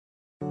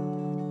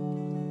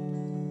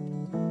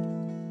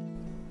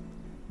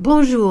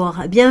Bonjour,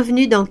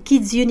 bienvenue dans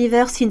Kids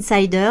Universe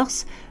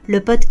Insiders, le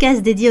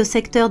podcast dédié au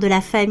secteur de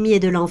la famille et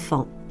de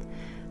l'enfant.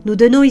 Nous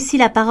donnons ici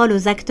la parole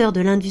aux acteurs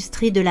de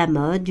l'industrie de la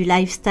mode, du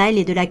lifestyle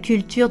et de la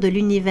culture de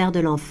l'univers de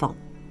l'enfant.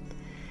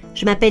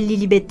 Je m'appelle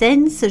Lily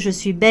Bettens, je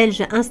suis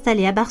belge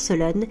installée à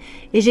Barcelone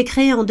et j'ai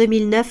créé en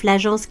 2009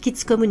 l'agence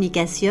Kids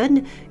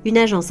Communication, une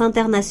agence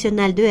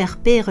internationale de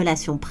RP et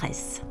relations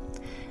presse.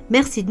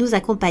 Merci de nous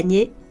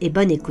accompagner et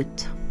bonne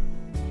écoute.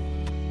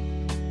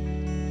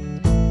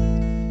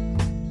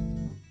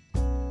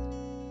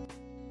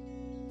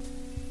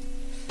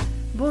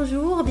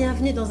 Bonjour,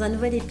 bienvenue dans un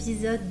nouvel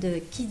épisode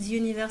de Kids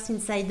Universe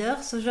Insiders.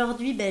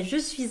 Aujourd'hui, je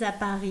suis à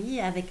Paris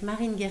avec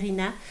Marine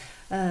Guerinat.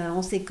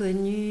 On s'est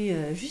connus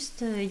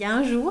juste il y a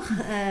un jour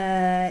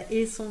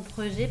et son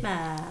projet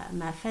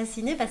m'a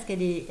fascinée parce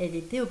qu'elle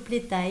était au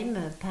PLAYTIME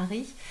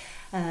Paris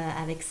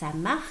avec sa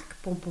marque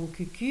POMPON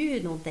CUCU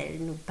dont elle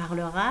nous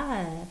parlera.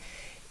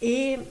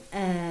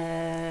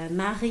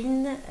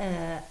 Marine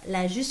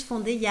l'a juste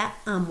fondée il y a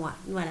un mois.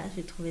 Voilà,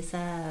 j'ai trouvé ça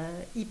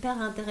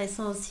hyper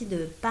intéressant aussi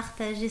de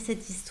partager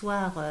cette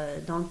histoire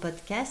dans le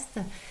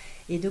podcast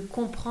et de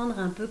comprendre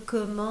un peu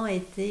comment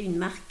était une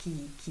marque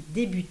qui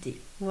débutait.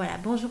 Voilà,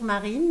 bonjour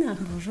Marine.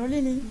 Bonjour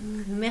Lily.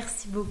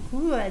 Merci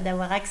beaucoup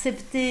d'avoir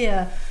accepté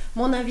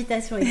mon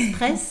invitation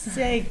express.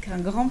 C'est avec un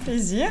grand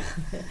plaisir.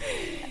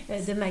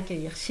 De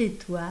m'accueillir chez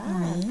toi à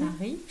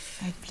Paris.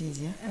 Avec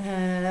plaisir.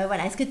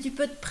 Voilà, est-ce que tu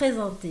peux te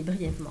présenter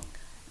brièvement ?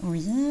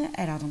 Oui,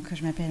 alors donc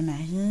je m'appelle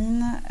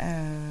Marine,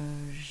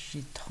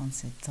 j'ai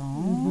 37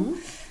 ans.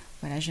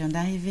 Voilà, je viens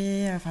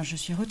d'arriver, je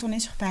suis retournée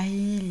sur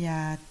Paris il y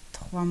a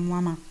 3 mois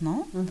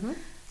maintenant.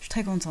 Je suis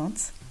très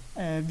contente,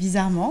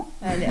 bizarrement,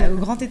 au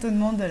grand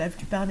étonnement de la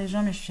plupart des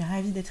gens, mais je suis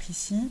ravie d'être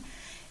ici.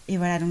 Et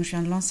voilà, donc je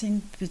viens de lancer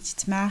une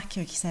petite marque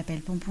qui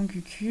s'appelle POMPON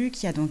CUCU,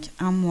 qui a donc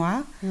 1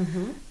 mois.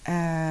 Je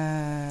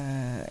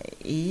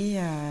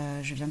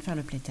viens de faire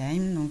le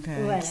Playtime, donc,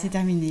 qui s'est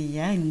terminé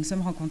hier, et nous nous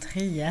sommes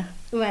rencontrés hier.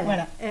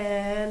 Voilà.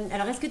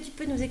 Alors, est-ce que tu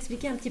peux nous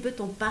expliquer un petit peu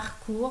ton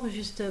parcours,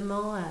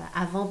 justement,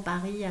 avant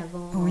Paris,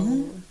 avant...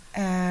 Oui,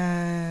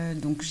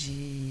 donc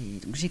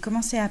j'ai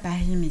commencé à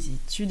Paris mes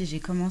études, et j'ai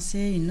commencé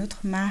une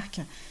autre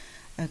marque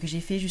que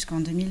j'ai fait jusqu'en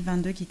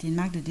 2022, qui était une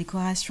marque de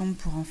décoration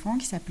pour enfants,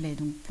 qui s'appelait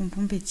donc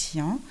Pompon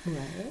Pétillant,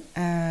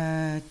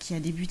 qui a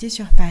débuté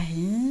sur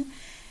Paris.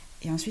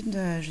 Et ensuite,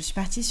 je suis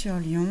partie sur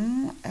Lyon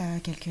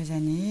quelques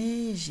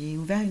années. J'ai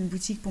ouvert une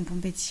boutique Pompon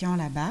Pétillant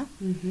là-bas,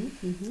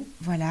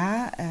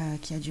 voilà,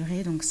 qui a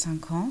duré donc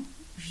 5 ans,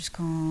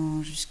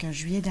 jusqu'à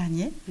juillet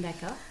dernier.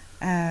 D'accord.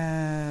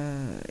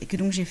 Et que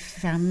donc j'ai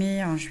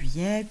fermé en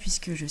juillet,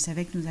 puisque je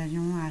savais que nous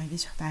allions arriver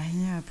sur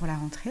Paris pour la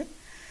rentrée.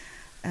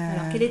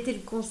 Alors, quel était le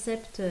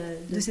concept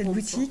de cette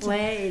boutique ?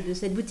 Et de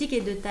cette boutique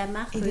et de ta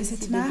marque. Et de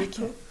cette marque.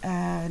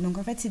 Donc,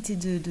 en fait, c'était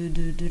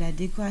de la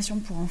décoration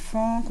pour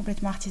enfants,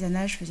 complètement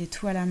artisanale. Je faisais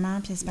tout à la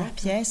main, pièce par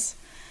pièce.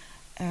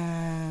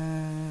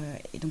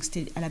 Et donc,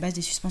 c'était à la base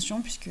des suspensions,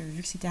 puisque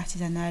vu que c'était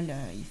artisanal,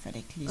 il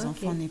fallait que les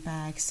enfants n'aient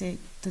pas accès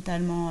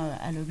totalement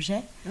à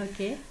l'objet.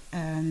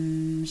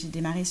 J'ai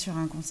démarré sur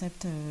un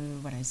concept,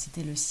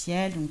 c'était le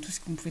ciel, donc tout ce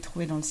qu'on pouvait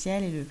trouver dans le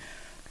ciel, et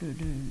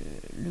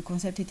le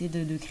concept était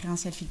de créer un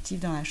ciel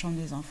fictif dans la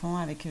chambre des enfants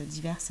avec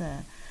diverses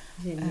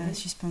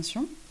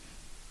suspensions.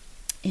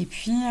 Et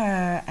puis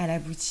à la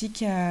boutique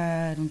qui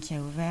a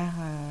ouvert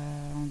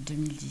en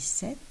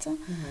 2017,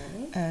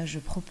 je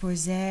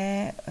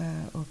proposais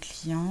aux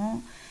clients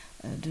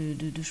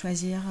de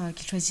choisir,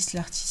 qu'ils choisissent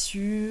leur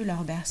tissu,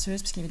 leur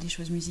berceuse, parce qu'il y avait des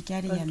choses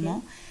musicales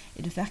également,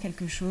 et de faire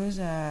quelque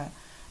chose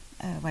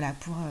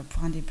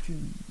pour un des plus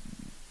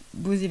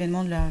beaux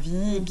événements de leur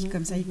vie, et puis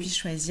comme ça ils puissent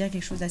choisir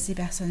quelque chose d'assez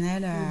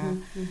personnel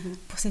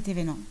pour cet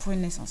événement, pour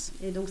une naissance.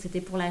 Et donc c'était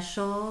pour la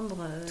chambre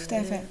Tout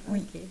à fait,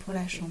 oui, pour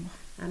la chambre.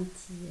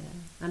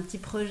 Un petit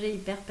projet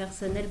hyper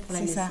personnel pour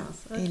la naissance.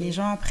 C'est ça. Et les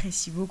gens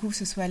apprécient beaucoup, que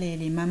ce soit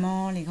les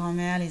mamans, les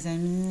grand-mères, les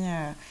amis.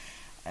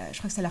 Je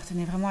crois que ça leur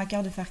tenait vraiment à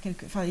cœur de faire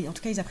en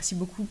tout cas ils apprécient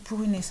beaucoup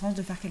pour une naissance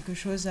de faire quelque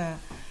chose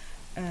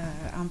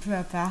un peu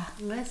à part.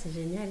 Ouais, c'est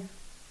génial.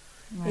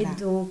 Voilà. Et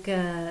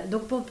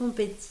donc Pompon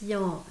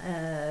Pétillant,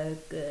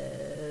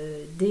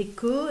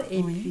 déco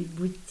et puis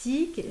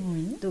boutique.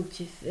 Donc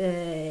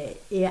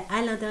et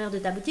à l'intérieur de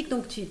ta boutique,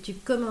 donc tu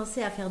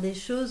commençais à faire des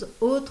choses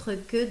autres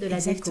que de la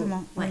déco.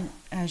 Exactement. Oui.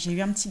 J'ai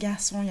eu un petit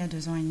garçon il y a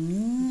 2 ans et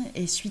demi,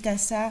 et suite à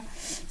ça,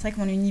 c'est vrai que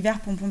mon univers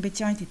Pompon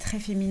Pétillant était très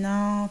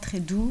féminin, très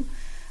doux.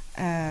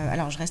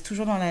 Alors je reste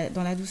toujours dans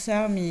la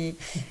douceur, mais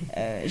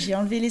j'ai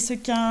enlevé les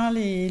sequins,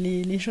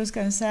 les choses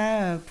comme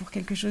ça, pour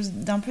quelque chose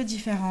d'un peu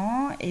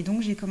différent. Et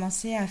donc j'ai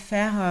commencé à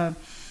faire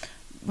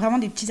vraiment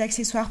des petits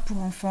accessoires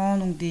pour enfants,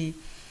 donc des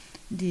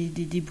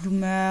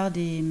bloomers,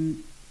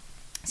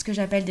 ce que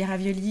j'appelle des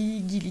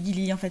raviolis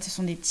guili. En fait, ce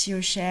sont des petits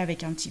hochets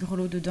avec un petit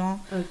grelot dedans,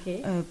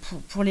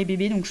 pour les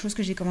bébés. Donc chose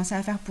que j'ai commencé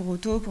à faire pour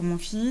Otto, pour mon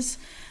fils,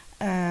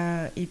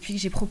 et puis que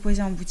j'ai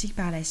proposé en boutique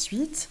par la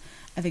suite.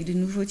 avec de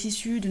nouveaux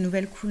tissus, de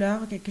nouvelles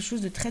couleurs, quelque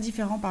chose de très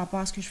différent par rapport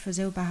à ce que je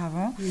faisais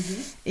auparavant.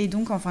 Et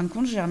donc, en fin de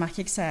compte, j'ai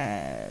remarqué que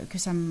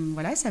ça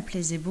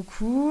plaisait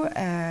beaucoup.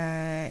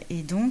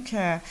 Et donc,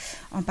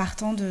 en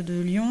partant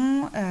de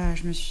Lyon,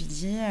 je me suis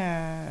dit...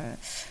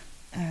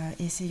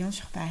 essayons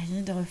sur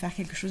Paris de refaire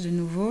quelque chose de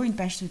nouveau. Une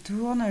page se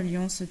tourne,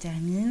 Lyon se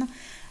termine,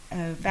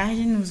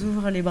 Paris nous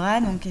ouvre les bras,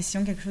 donc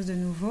essayons quelque chose de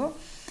nouveau.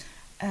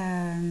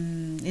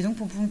 Et donc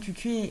Pompon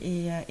Cucu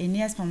est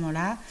né à ce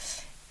moment-là,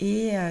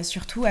 et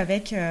surtout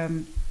avec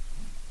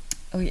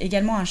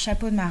également un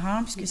chapeau de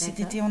marin, puisque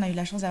cet été on a eu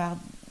la chance d'avoir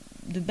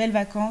de belles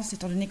vacances,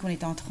 étant donné qu'on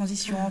était en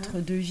transition entre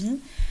deux vies.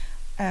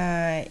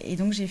 Et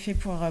donc j'ai fait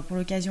pour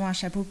l'occasion un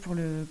chapeau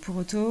pour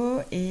Otto,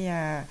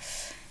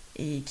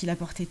 et qu'il a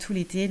porté tout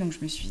l'été. Donc je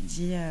me suis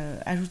dit,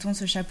 ajoutons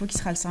ce chapeau qui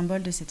sera le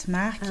symbole de cette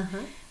marque,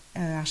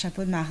 un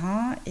chapeau de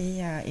marin,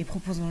 et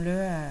proposons-le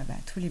à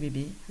tous les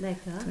bébés,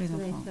 tous les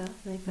enfants.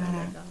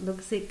 D'accord. Donc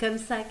c'est comme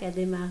ça qu'a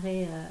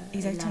démarré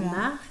la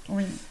marque.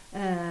 Oui.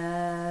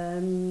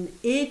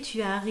 Et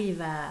tu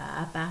arrives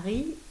à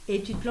Paris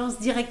et tu te lances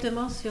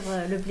directement sur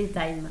le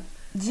Playtime.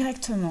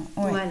 Directement,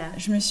 ouais. Voilà.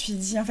 Je me suis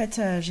dit, en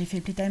fait, j'ai fait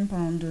le Playtime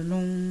pendant de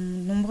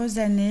nombreuses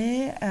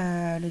années.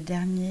 Le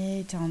dernier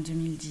était en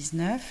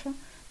 2019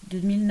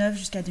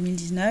 jusqu'à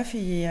 2019,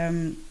 et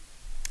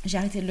j'ai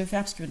arrêté de le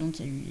faire parce que donc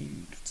il y a eu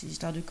toutes ces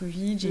histoires de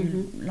Covid, j'ai eu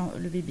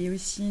le bébé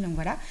aussi, donc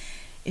voilà.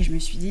 Et je me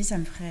suis dit, ça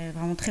me ferait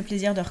vraiment très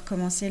plaisir de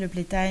recommencer le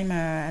Playtime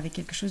avec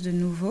quelque chose de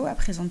nouveau à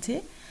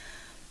présenter.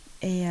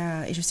 Et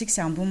je sais que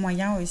c'est un bon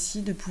moyen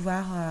aussi de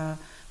pouvoir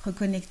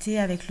reconnecter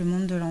avec le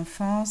monde de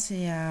l'enfance,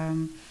 et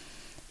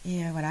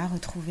voilà,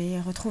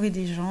 retrouver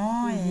des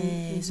gens,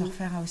 et se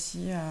refaire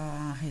aussi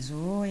un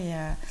réseau, et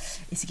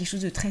c'est quelque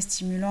chose de très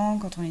stimulant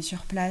quand on est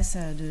sur place,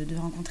 de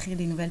rencontrer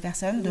des nouvelles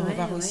personnes, de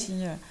revoir aussi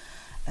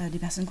des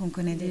personnes qu'on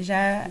connaît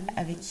déjà,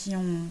 avec qui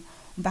on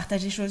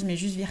partage des choses, mais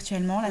juste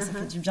virtuellement. Là, ça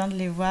fait du bien de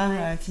les voir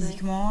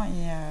physiquement,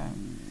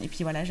 et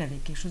puis voilà, j'avais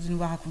quelque chose de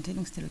nouveau à raconter,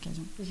 donc c'était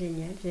l'occasion.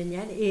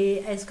 Génial.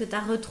 Et est-ce que tu as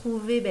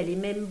retrouvé les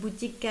mêmes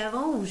boutiques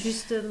qu'avant, ou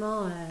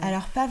justement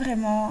Alors pas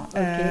vraiment,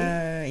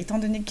 étant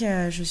donné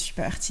que je suis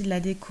partie de la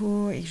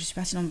déco et que je suis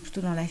partie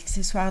plutôt dans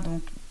l'accessoire,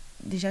 donc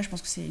déjà je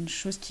pense que c'est une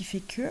chose qui fait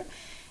que.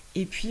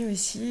 Et puis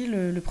aussi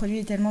le produit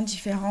est tellement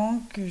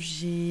différent que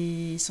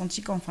j'ai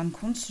senti qu'en fin de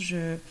compte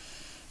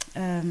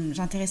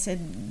j'intéressais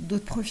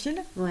d'autres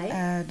profils,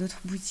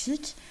 d'autres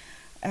boutiques,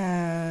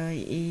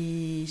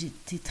 et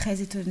j'étais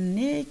très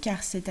étonnée,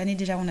 car cette année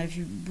déjà on a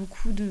vu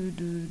beaucoup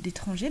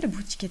d'étrangers, de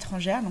boutiques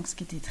étrangères, donc ce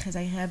qui était très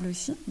agréable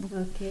aussi,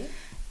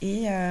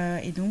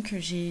 et donc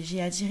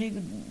j'ai attiré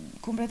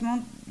complètement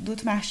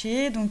d'autres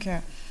marchés, donc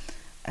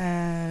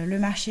le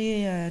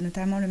marché,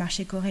 notamment le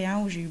marché coréen,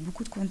 où j'ai eu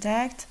beaucoup de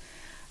contacts,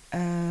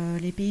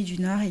 les pays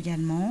du Nord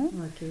également,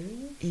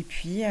 et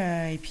puis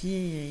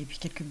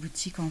quelques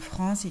boutiques en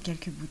France et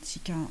quelques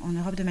boutiques en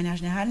Europe de manière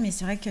générale. Mais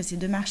c'est vrai que ces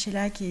deux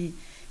marchés-là qui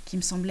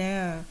me semblaient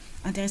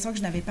intéressants, que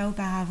je n'avais pas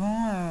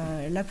auparavant,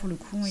 là pour le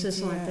coup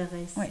sont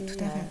intéressés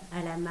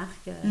à la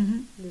marque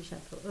de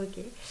chapeau.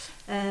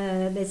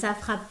 Ça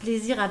fera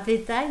plaisir à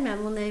Playtime, à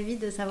mon avis,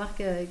 de savoir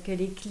que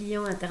les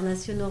clients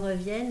internationaux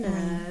reviennent.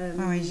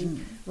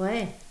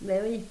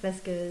 Oui, parce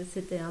que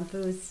c'était un peu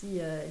aussi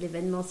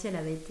l'événementiel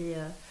avait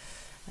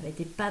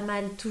été pas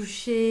mal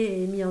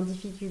touché et mis en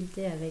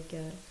difficulté avec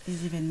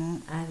les événements,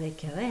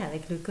 avec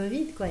le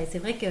Covid, quoi. Et c'est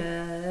vrai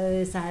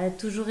que ça a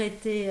toujours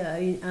été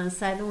un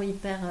salon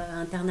hyper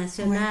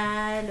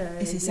international,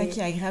 et c'est ça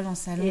qui est agréable en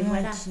salon, et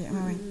voilà.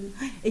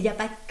 Et il n'y a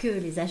pas que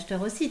les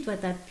acheteurs aussi, toi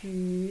tu as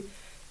pu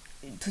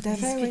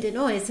discuter,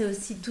 non, et c'est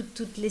aussi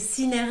toutes les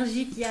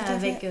synergies qu'il y a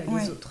avec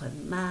les autres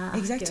marques.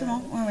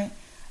 Exactement,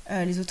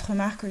 les autres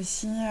marques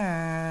aussi,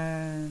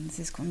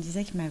 c'est ce qu'on me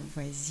disait avec ma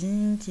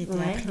voisine qui était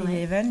à Première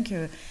Eleven,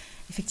 que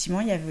effectivement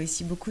il y avait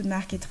aussi beaucoup de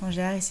marques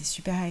étrangères, et c'est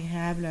super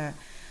agréable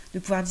de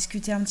pouvoir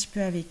discuter un petit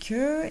peu avec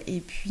eux, et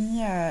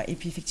puis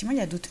effectivement il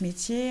y a d'autres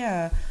métiers,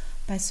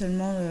 pas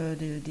seulement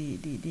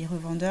des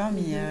revendeurs,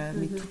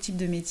 mais tout type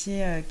de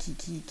métiers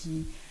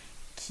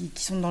qui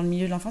sont dans le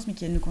milieu de l'enfance, mais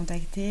qui viennent nous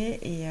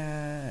contacter,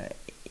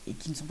 et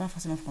qui ne sont pas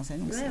forcément français,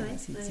 donc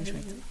c'est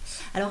chouette.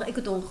 Alors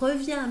écoute, on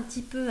revient un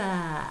petit peu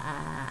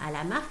à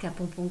la marque, à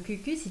Pompon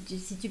Cucu, si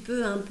tu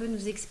peux un peu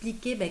nous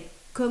expliquer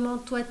comment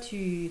toi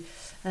tu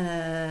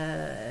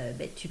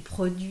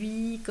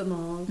produis,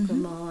 comment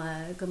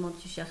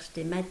tu cherches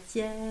tes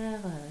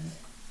matières.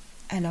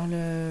 Alors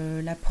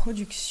la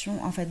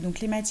production, en fait, donc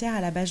les matières,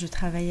 à la base je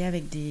travaillais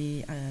avec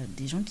des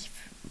gens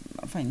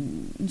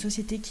une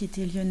société qui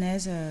était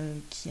lyonnaise,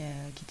 qui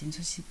était une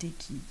société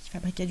qui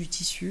fabriquait du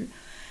tissu.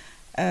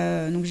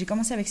 Donc j'ai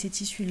commencé avec ces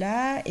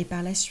tissus-là, et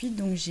par la suite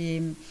donc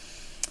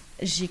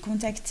j'ai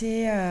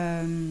contacté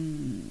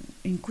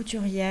une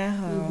couturière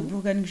en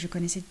Bourgogne que je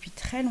connaissais depuis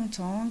très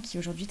longtemps, qui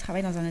aujourd'hui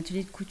travaille dans un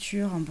atelier de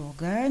couture en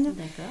Bourgogne.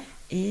 D'accord.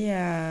 Et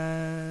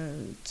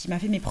qui m'a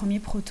fait mes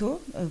premiers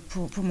protos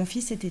pour mon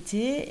fils cet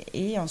été,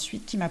 et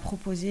ensuite qui m'a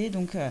proposé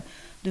donc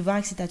de voir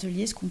avec cet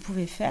atelier ce qu'on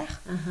pouvait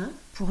faire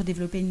pour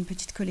développer une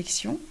petite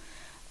collection.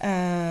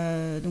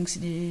 Donc c'est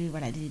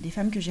des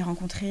femmes que j'ai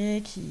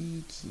rencontrées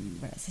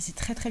voilà, ça s'est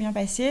très très bien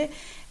passé,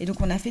 et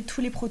donc on a fait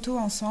tous les protos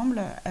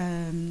ensemble,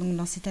 donc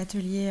dans cet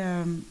atelier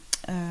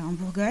en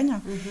Bourgogne.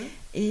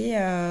 Et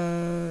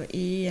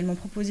elles m'ont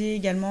proposé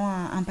également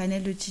un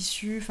panel de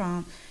tissus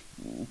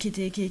qui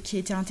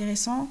était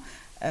intéressant,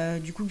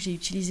 du coup que j'ai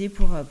utilisé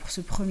pour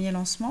ce premier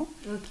lancement.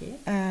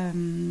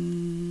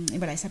 Et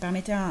voilà, ça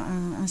permettait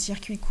un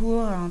circuit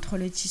court entre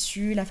le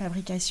tissu, la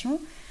fabrication.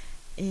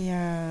 Et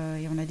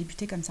on a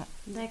débuté comme ça.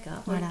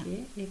 D'accord, voilà.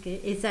 Ok.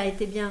 Et ça a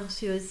été bien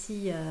reçu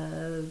aussi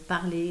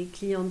par les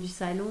clients du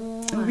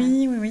salon?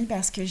 Oui,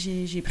 parce que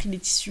j'ai pris des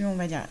tissus, on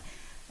va dire,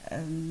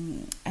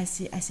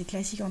 assez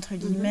classiques, entre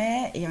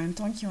guillemets, et en même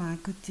temps qui ont un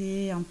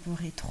côté un peu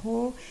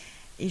rétro.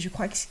 Et je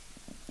crois que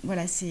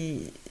voilà,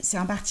 c'est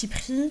un parti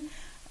pris,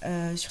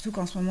 surtout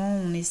qu'en ce moment,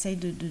 on essaye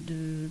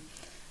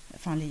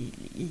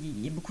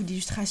il y a beaucoup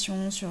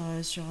d'illustrations sur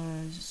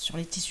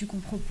les tissus qu'on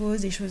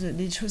propose, des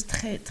choses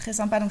très, très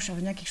sympas. Donc je suis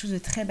revenue à quelque chose de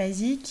très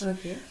basique.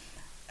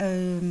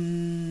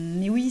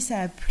 Mais oui, ça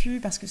a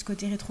plu parce que ce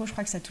côté rétro, je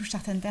crois que ça touche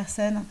certaines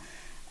personnes,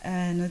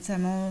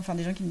 notamment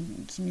des gens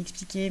qui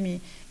m'expliquaient mais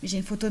j'ai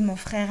une photo de mon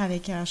frère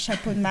avec un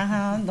chapeau de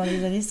marin dans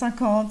les années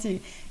 50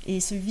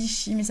 et ce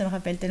Vichy, mais ça me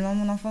rappelle tellement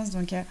mon enfance.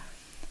 Donc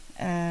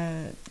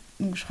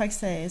je crois que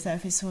ça a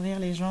fait sourire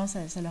les gens,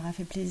 ça leur a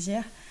fait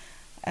plaisir.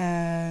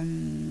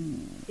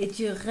 Et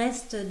tu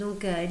restes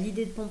donc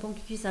l'idée de Pompon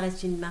Cucu, ça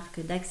reste une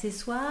marque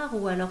d'accessoires,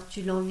 ou alors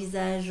tu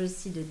l'envisages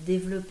aussi de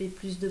développer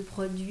plus de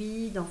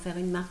produits, d'en faire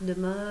une marque de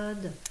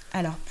mode?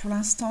 Alors pour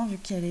l'instant, vu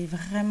qu'elle est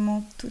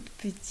vraiment toute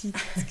petite,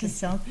 parce que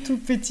c'est un tout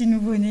petit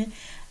nouveau-né,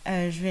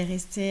 je vais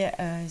rester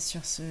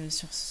sur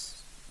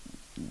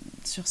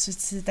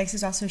cet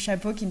accessoire, ce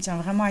chapeau qui me tient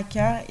vraiment à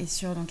cœur, et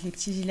sur donc les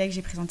petits gilets que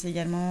j'ai présentés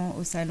également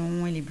au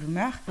salon et les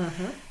bloomers.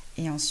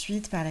 Et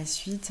ensuite, par la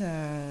suite,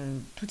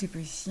 tout est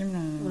possible.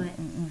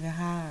 On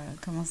verra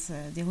comment se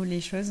déroulent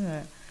les choses.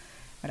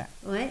 Voilà.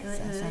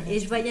 Et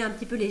je voyais un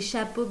petit peu les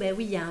chapeaux. Ben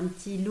oui, il y a un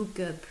petit look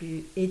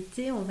plus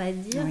été, on va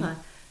dire.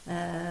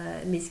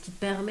 Mais ce qui te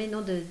permet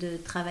de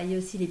travailler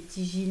aussi les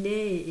petits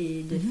gilets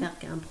et de faire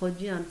un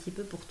produit un petit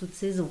peu pour toute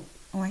saison.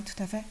 Oui,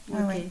 tout à fait.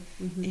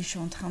 Et je suis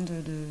en train de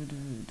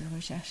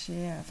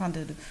rechercher,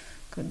 de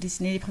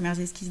dessiner les premières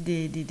esquisses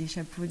des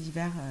chapeaux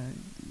d'hiver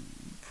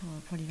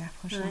pour l'hiver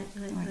prochain.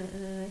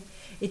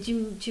 Et tu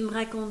me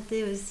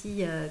racontais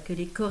aussi que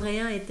les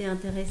Coréens étaient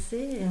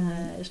intéressés.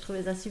 Je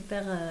trouvais ça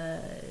super,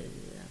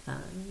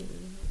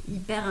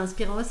 hyper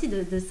inspirant aussi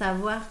de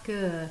savoir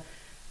que,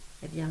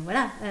 eh bien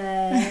voilà,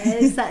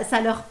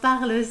 ça leur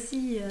parle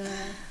aussi.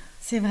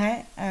 C'est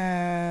vrai.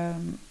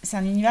 C'est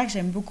un univers que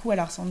j'aime beaucoup.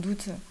 Alors sans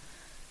doute,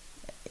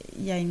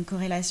 il y a une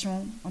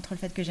corrélation entre le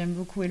fait que j'aime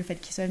beaucoup et le fait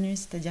qu'ils soient venus,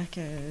 c'est-à-dire que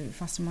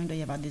forcément il doit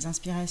y avoir des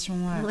inspirations.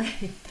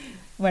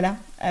 Voilà.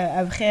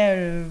 Après,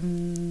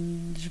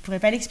 je pourrais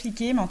pas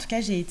l'expliquer, mais en tout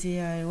cas j'ai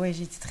été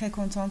très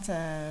contente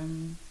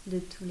de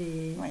tous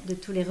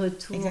les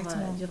retours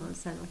durant le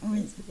salon.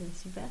 Oui. C'était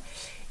super.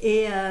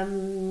 Et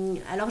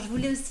alors je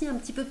voulais aussi un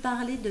petit peu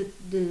parler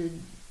de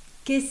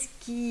qu'est-ce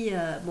qui...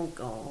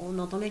 on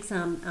entend bien que c'est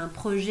un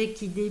projet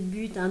qui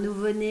débute, un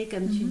nouveau-né,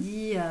 comme tu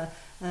dis,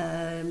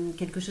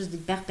 quelque chose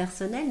d'hyper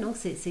personnel. Donc,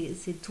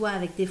 c'est toi,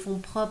 avec tes fonds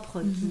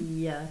propres,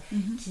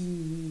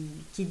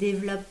 qui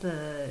développe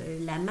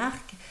la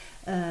marque.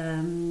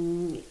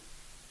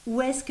 Où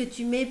est-ce que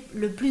tu mets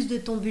le plus de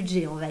ton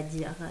budget, on va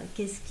dire?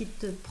 Qu'est-ce qui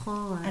te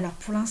prend Alors,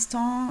 pour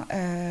l'instant,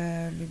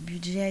 le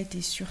budget a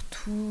été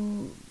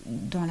surtout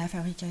dans la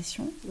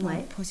fabrication, dans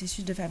le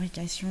processus de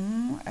fabrication.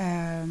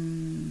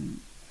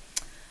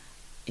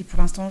 Et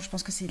pour l'instant, je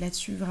pense que c'est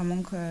là-dessus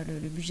vraiment que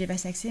le budget va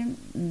s'axer.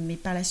 Mais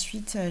par la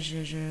suite,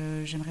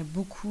 j'aimerais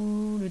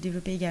beaucoup le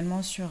développer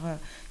également sur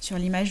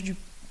l'image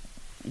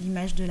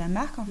de la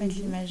marque, en fait,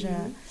 l'image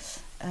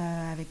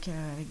avec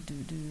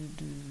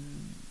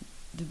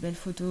de belles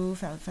photos,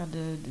 faire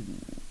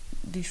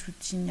des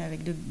shootings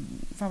avec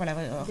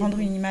rendre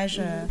une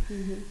image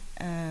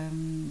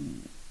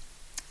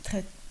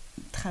très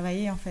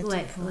travaillée, en fait,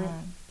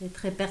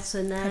 très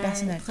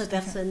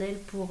personnel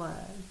pour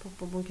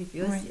Pompon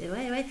Cucu.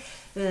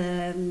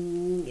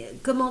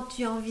 Comment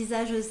tu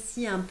envisages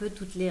aussi un peu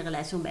toutes les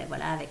relations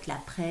avec la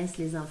presse,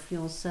 les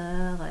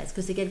influenceurs? Est-ce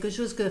que c'est quelque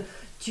chose que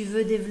tu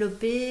veux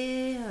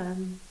développer?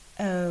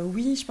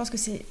 Oui, je pense que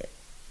c'est...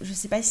 Je ne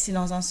sais pas si c'est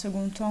dans un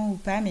second temps ou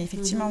pas, mais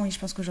effectivement, oui, je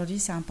pense qu'aujourd'hui,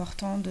 c'est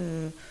important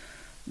de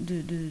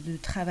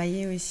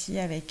travailler aussi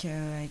avec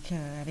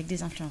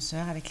des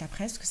influenceurs, avec la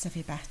presse, parce que ça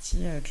fait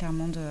partie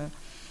clairement de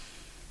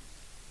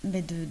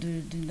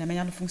la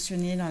manière de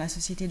fonctionner dans la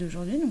société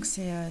d'aujourd'hui. Donc,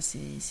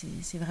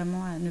 c'est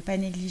vraiment à ne pas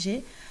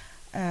négliger.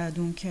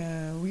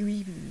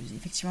 Oui,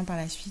 effectivement, par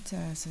la suite,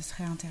 ce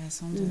serait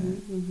intéressant de...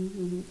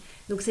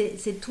 Donc,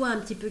 c'est toi un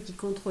petit peu qui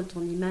contrôle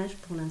ton image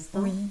pour l'instant.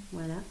 Oui,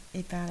 voilà.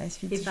 Et par la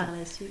suite,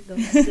 donc,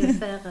 de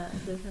faire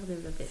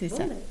développer. C'est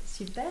ça.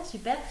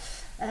 Super.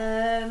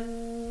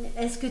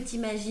 Est-ce que tu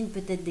imagines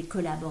peut-être des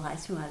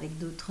collaborations avec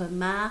d'autres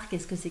marques?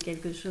 Est-ce que c'est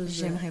quelque chose...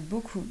 J'aimerais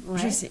beaucoup.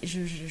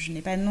 Je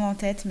n'ai pas de nom en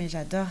tête, mais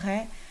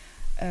j'adorerais.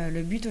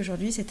 Le but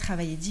aujourd'hui, c'est de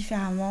travailler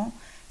différemment.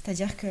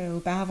 C'est-à-dire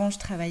qu'auparavant, je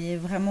travaillais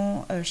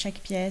vraiment chaque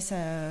pièce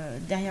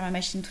derrière ma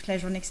machine toute la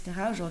journée, etc.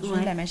 Aujourd'hui,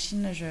 la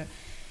machine,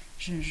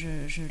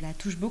 je la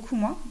touche beaucoup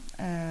moins,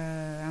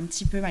 un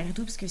petit peu malgré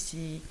tout, parce que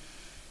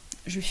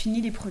je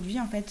finis les produits,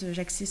 en fait,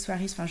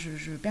 j'accessoirise,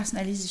 je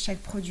personnalise chaque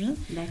produit.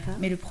 D'accord.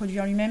 Mais le produit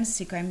en lui-même,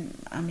 c'est quand même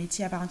un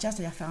métier à part entière,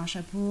 c'est-à-dire faire un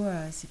chapeau,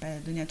 c'est pas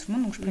donné à tout le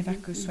monde, donc je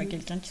préfère que ce soit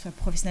quelqu'un qui soit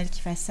professionnel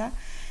qui fasse ça.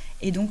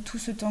 Et donc tout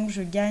ce temps que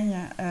je gagne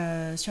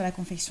sur la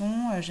confection,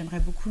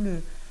 j'aimerais beaucoup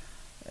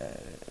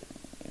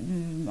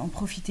en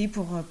profiter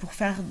pour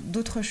faire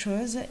d'autres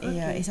choses.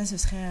 Et ça, ce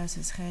serait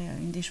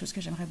une des choses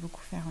que j'aimerais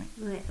beaucoup faire.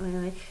 Ouais.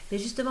 Mais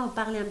justement, on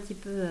parlait un petit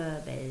peu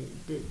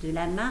de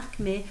la marque,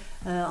 mais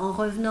en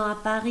revenant à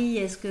Paris,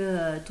 est-ce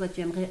que toi,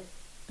 tu aimerais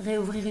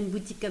réouvrir une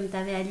boutique comme tu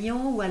avais à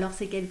Lyon, ou alors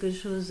c'est quelque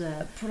chose...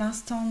 Pour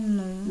l'instant,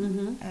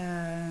 non.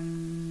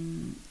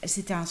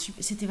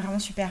 C'était vraiment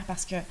super,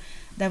 parce que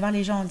d'avoir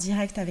les gens en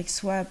direct avec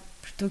soi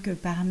plutôt que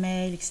par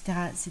mail, etc.,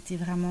 c'était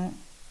vraiment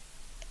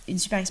une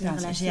super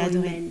expérience. J'ai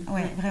adoré.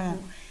 Vraiment.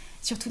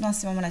 Surtout dans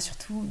ces moments-là,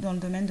 surtout dans le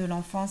domaine de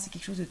l'enfance, c'est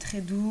quelque chose de très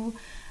doux.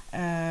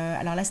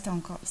 Alors là, c'était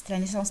la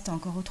naissance, c'était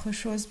encore autre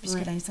chose,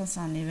 puisque la naissance, c'est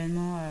un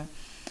événement...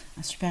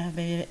 un super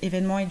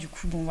événement, et du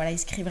coup il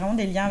se crée vraiment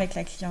des liens avec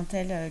la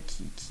clientèle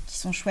qui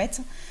sont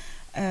chouettes.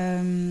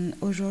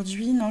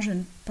 Aujourd'hui, non, je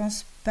ne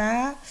pense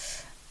pas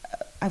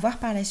avoir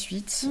par la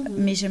suite,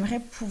 mais j'aimerais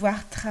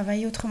pouvoir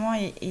travailler autrement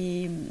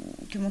et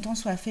que mon temps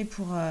soit fait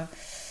pour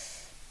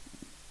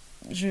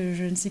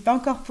je ne sais pas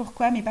encore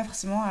pourquoi, mais pas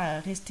forcément à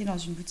rester dans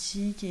une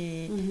boutique,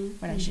 et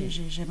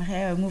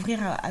j'aimerais m'ouvrir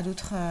à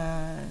d'autres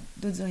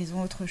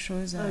horizons, autre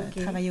chose,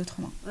 travailler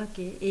autrement.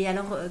 Ok. Et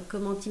alors,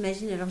 comment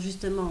t'imagines alors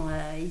justement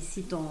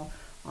ici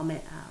en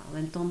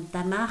même temps de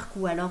ta marque,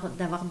 ou alors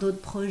d'avoir d'autres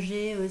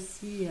projets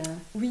aussi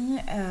Oui,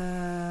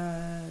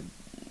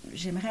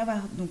 j'aimerais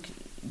avoir donc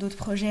d'autres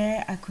projets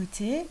à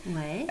côté.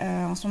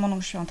 En ce moment,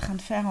 donc, je suis en train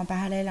de faire en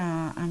parallèle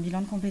un bilan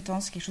de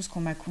compétences, quelque chose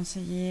qu'on m'a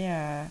conseillé.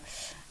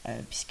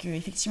 Puisque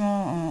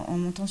effectivement en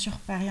remontant sur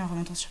Paris,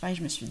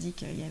 je me suis dit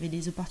qu'il y avait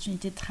des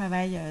opportunités de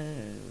travail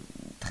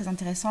très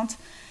intéressantes,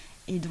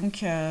 et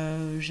donc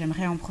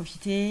j'aimerais en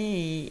profiter,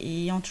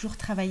 et ayant toujours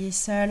travaillé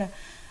seule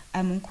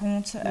à mon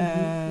compte,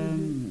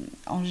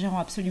 en gérant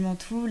absolument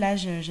tout, là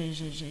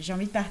j'ai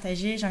envie de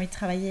partager, j'ai envie de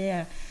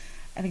travailler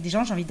avec des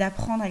gens, j'ai envie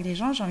d'apprendre avec des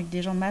gens, j'ai envie que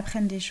des gens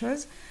m'apprennent des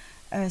choses.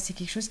 C'est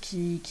quelque chose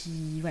qui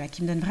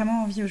me donne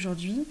vraiment envie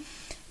aujourd'hui.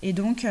 Et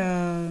donc,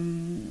 là,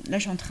 je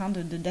suis en train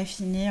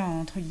d'affiner,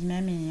 entre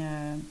guillemets,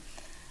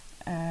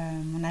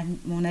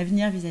 mon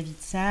avenir vis-à-vis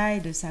de ça, et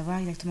de savoir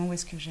exactement où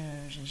est-ce que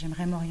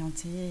j'aimerais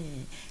m'orienter.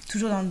 Et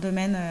toujours dans le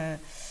domaine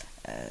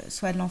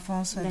soit de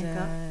l'enfance,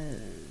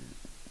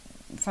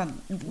 soit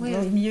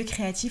dans le milieu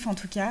créatif, en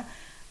tout cas.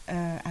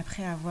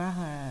 Après avoir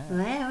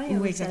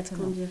où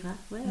exactement.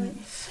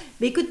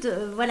 Mais écoute,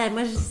 moi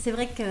c'est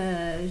vrai que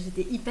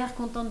j'étais hyper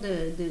contente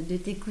de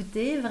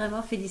t'écouter.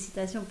 Vraiment,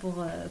 félicitations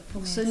pour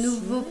ce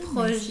nouveau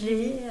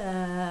projet.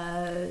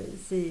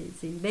 C'est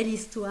une belle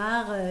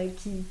histoire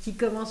qui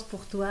commence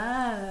pour toi.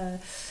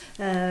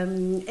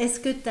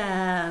 Est-ce que tu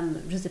as,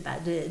 je sais pas,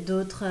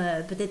 d'autres,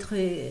 peut-être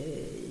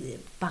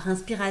par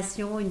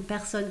inspiration, une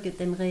personne que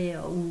tu aimerais,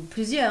 ou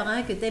plusieurs,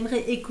 que tu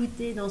aimerais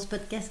écouter dans ce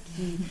podcast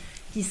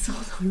qui sont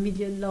dans le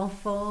milieu de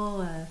l'enfant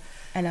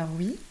Alors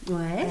oui, y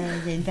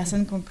a une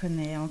personne qu'on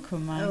connaît en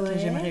commun, que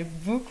j'aimerais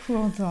beaucoup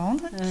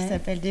entendre, qui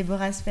s'appelle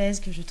Déborah Spez,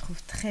 que je trouve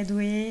très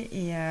douée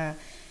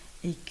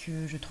et que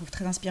je trouve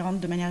très inspirante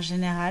de manière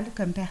générale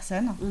comme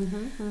personne.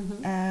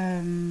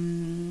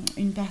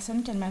 Une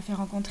personne qu'elle m'a fait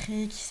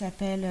rencontrer qui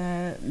s'appelle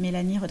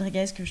Mélanie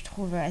Rodriguez, que je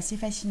trouve assez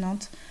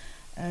fascinante,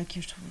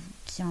 qui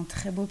a un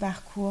très beau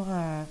parcours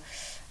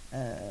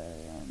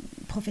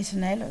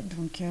professionnelle,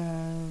 donc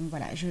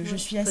je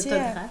suis assez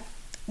photographe.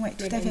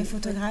 Tout à fait,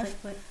 photographe.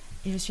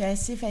 Et je suis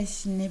assez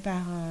fascinée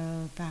par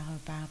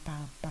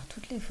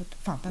toutes les photos,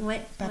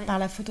 par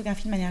la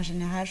photographie de manière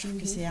générale. Je trouve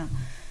que c'est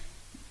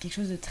quelque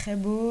chose de très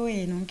beau,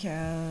 et donc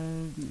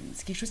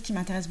c'est quelque chose qui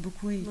m'intéresse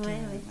beaucoup. Et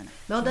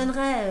Mais on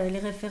donnerait les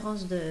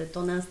références de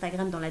ton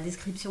Instagram dans la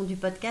description du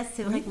podcast.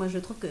 C'est vrai que moi je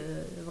trouve que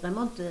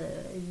vraiment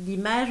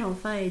l'image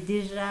est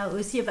déjà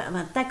aussi,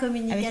 ta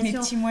communication avec mes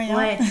petits moyens,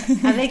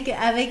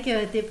 avec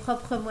tes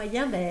propres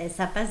moyens,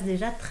 ça passe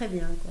déjà très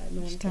bien, quoi.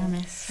 Donc, je te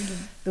remercie.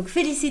 Donc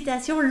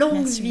félicitations,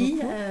 longue vie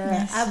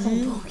à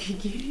Pompon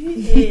Cucu,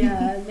 et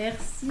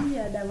merci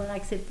d'avoir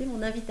accepté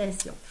mon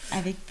invitation.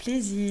 Avec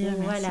plaisir.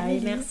 Et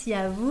merci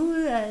à vous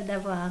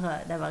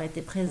d'avoir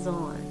été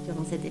présents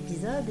durant cet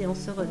épisode, et on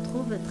se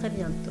retrouve très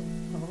bientôt.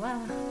 Au revoir.